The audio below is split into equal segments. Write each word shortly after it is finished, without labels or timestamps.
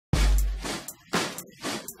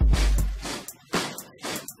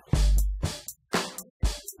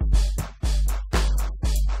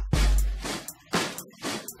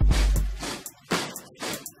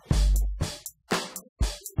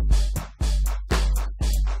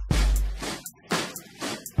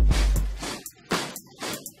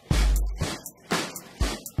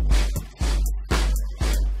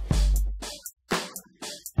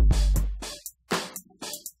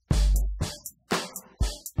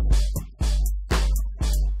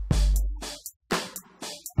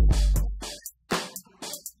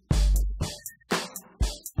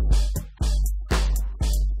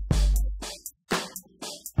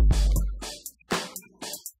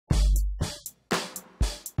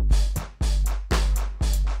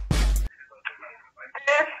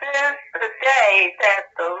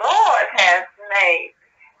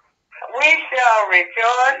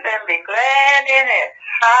rejoice and be glad in it.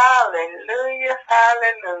 Hallelujah,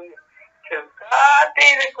 hallelujah. To God be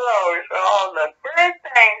the glory for all the good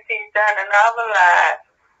things he's done in our lives.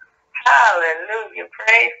 Hallelujah,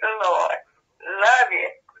 praise the Lord. Love you.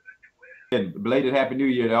 And belated Happy New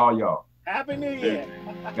Year to all y'all. Happy New Year.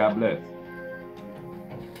 God bless.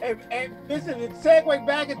 Hey, listen, segue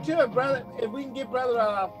back into it, brother. If we can get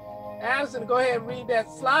Brother Addison to go ahead and read that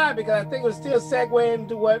slide, because I think it was still segueing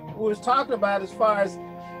into what we was talking about as far as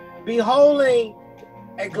beholding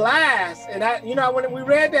a glass. And when we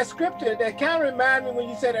read that scripture, that kind of reminded me when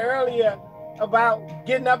you said earlier about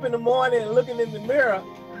getting up in the morning and looking in the mirror.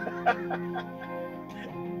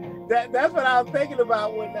 That's what I was thinking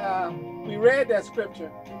about when we read that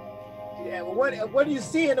scripture. Yeah, well, what do you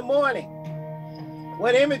see in the morning?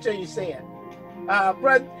 What image are you seeing?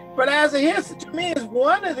 But as a history, to me, is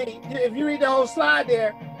one of the, if you read the whole slide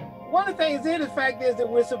there, one of the things the fact is that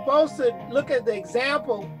we're supposed to look at the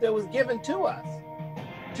example that was given to us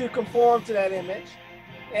to conform to that image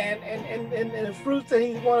and the fruits that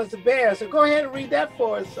he wants us to bear. So go ahead and read that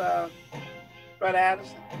for us, Brother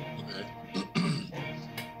Addison. Okay.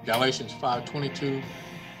 Galatians 5:22 through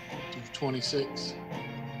 26.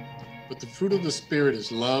 But the fruit of the Spirit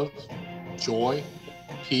is love, joy,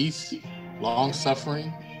 peace,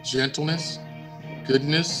 long-suffering, gentleness,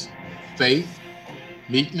 goodness, faith,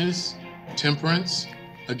 meekness, temperance.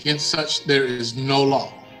 Against such there is no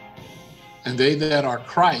law. And they that are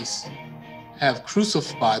Christ have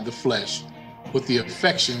crucified the flesh with the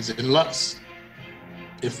affections and lusts.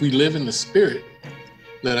 If we live in the Spirit,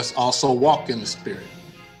 let us also walk in the Spirit.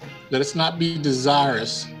 Let us not be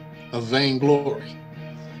desirous of vainglory,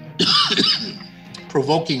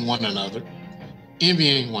 provoking one another,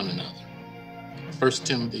 envying one another. 1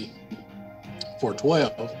 Timothy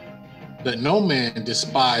 4:12, let no man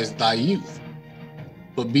despise thy youth,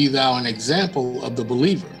 but be thou an example of the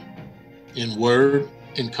believer in word,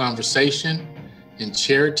 in conversation, in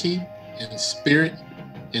charity, in spirit,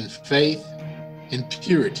 in faith, in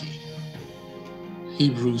purity.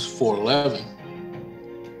 Hebrews 4:11,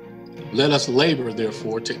 let us labor,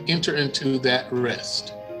 therefore, to enter into that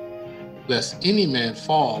rest, lest any man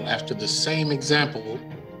fall after the same example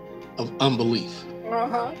of unbelief.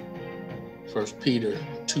 1 Peter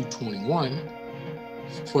 2:21,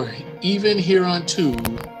 for even hereunto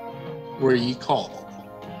were ye called,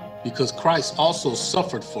 because Christ also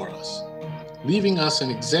suffered for us, leaving us an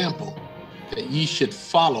example that ye should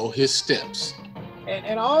follow his steps.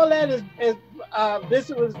 And all that is this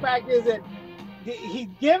was the fact is that he's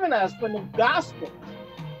given us from the gospel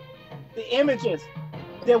the images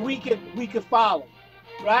that we could follow,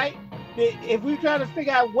 right? If we try to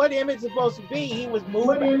figure out what image is supposed to be, he was moving.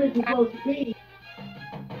 What image is supposed to be,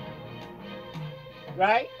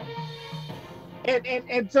 right?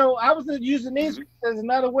 And so I was using these as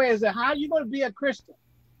another way. Is that how are you going to be a Christian?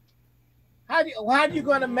 How are you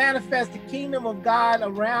going to manifest the kingdom of God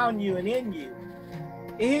around you and in you?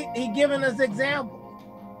 He given us examples.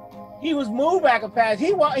 He was moved back a path.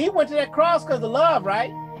 He went to that cross because of love,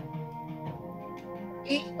 right?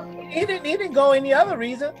 He didn't go any other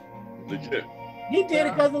reason. Legit. He did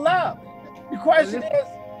it because of love. The question is,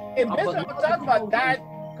 and Bishop, I'm talking about God.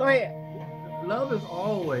 Go ahead. Love is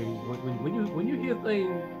always when you hear things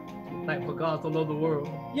like "for God so loved the world."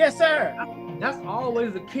 Yes, sir. That's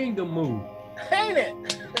always a kingdom move, ain't it?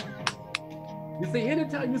 You see,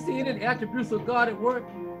 anytime you see any attributes of God at work,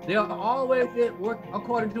 they are always at work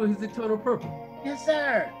according to his eternal purpose. Yes,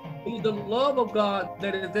 sir. It's the love of God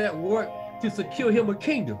that is at work to secure him a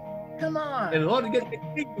kingdom. Come on. And in order to get the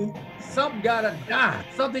kingdom, something gotta die.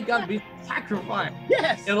 Something gotta be sacrificed.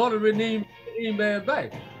 Yes. In order to redeem man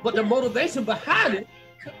back. But the motivation behind it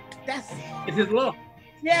is his love.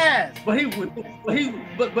 Yes. But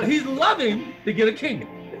he's loving to get a kingdom.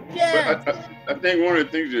 Yes. But I think one of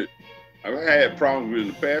the things that I've had problems with in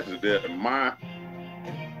the past is that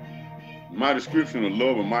my description of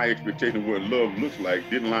love and my expectation of what love looks like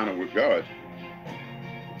didn't line up with God's.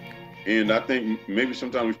 And I think maybe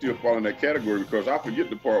sometimes we still fall in that category because I forget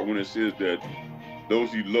the part when it says that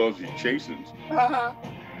those he loves, he chastens.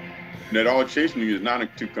 That all chastening is not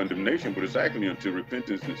unto condemnation, but it's actually unto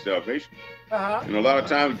repentance and salvation. And a lot of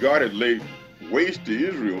times God had laid waste to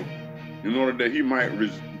Israel in order that he might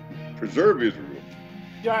preserve Israel.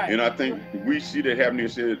 Right. And I think we see that happening.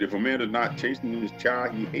 It says if a man does not chasten his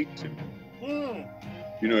child, he hates him.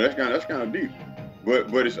 You know, that's kind of deep,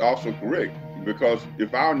 but it's also correct, because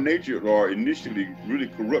if our nature are initially really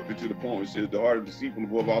corrupted to the point where it says the heart is deceitful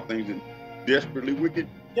above all things and desperately wicked.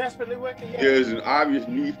 Desperately wicked. Yeah. There's an obvious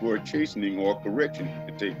need for a chastening or correction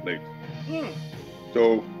to take place.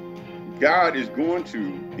 So God is going to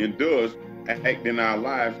and does act in our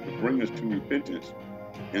lives to bring us to repentance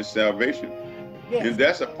and salvation. Yes. And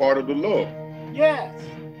that's a part of the love. Yes.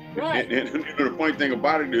 Right. And the funny thing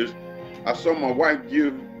about it is, I saw my wife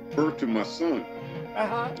give birth to my son.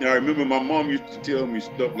 And I remember my mom used to tell me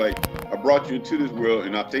stuff like, I brought you into this world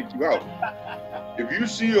and I'll take you out. If you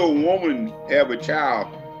see a woman have a child,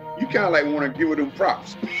 you kind of like want to give her them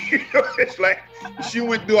props. You know, it's like she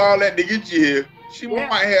went through all that to get you here. She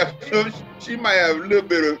might have a little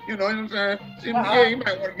bit of, you know what I'm saying? You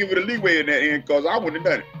might want to give it a leeway in that end, because I wouldn't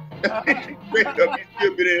have done it. He's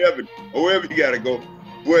still been in heaven or wherever you gotta go.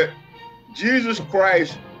 But Jesus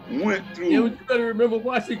Christ went through. Yeah, but you better remember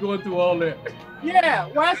why she going through all that. Yeah,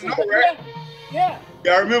 why she going right? Yeah.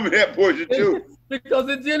 Yeah, I remember that portion too. Because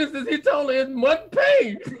in Genesis, he told her it's much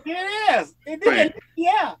pain. It is. It did.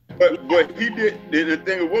 Yeah. But he did. The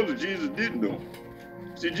thing was, Jesus didn't do.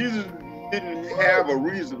 See, Jesus didn't have a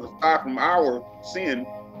reason aside from our sin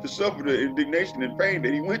to suffer the indignation and pain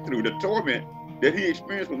that he went through. The torment that he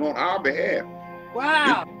experienced was on our behalf.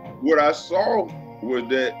 Wow. And what I saw was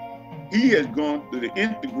that he has gone to the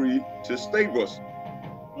nth degree to save us.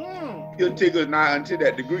 He'll take us now unto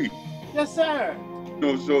that degree. Yes, sir.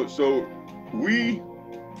 You know, so we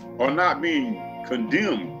are not being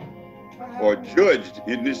condemned or judged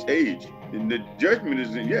in this age, and the judgment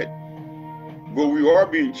isn't yet. But we are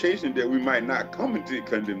being chastened that we might not come into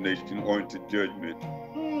condemnation or into judgment.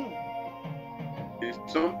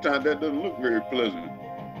 Sometimes that doesn't look very pleasant,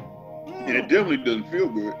 and it definitely doesn't feel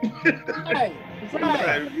good. Right. It's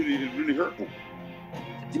really hurtful.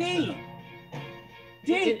 D.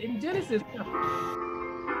 In Genesis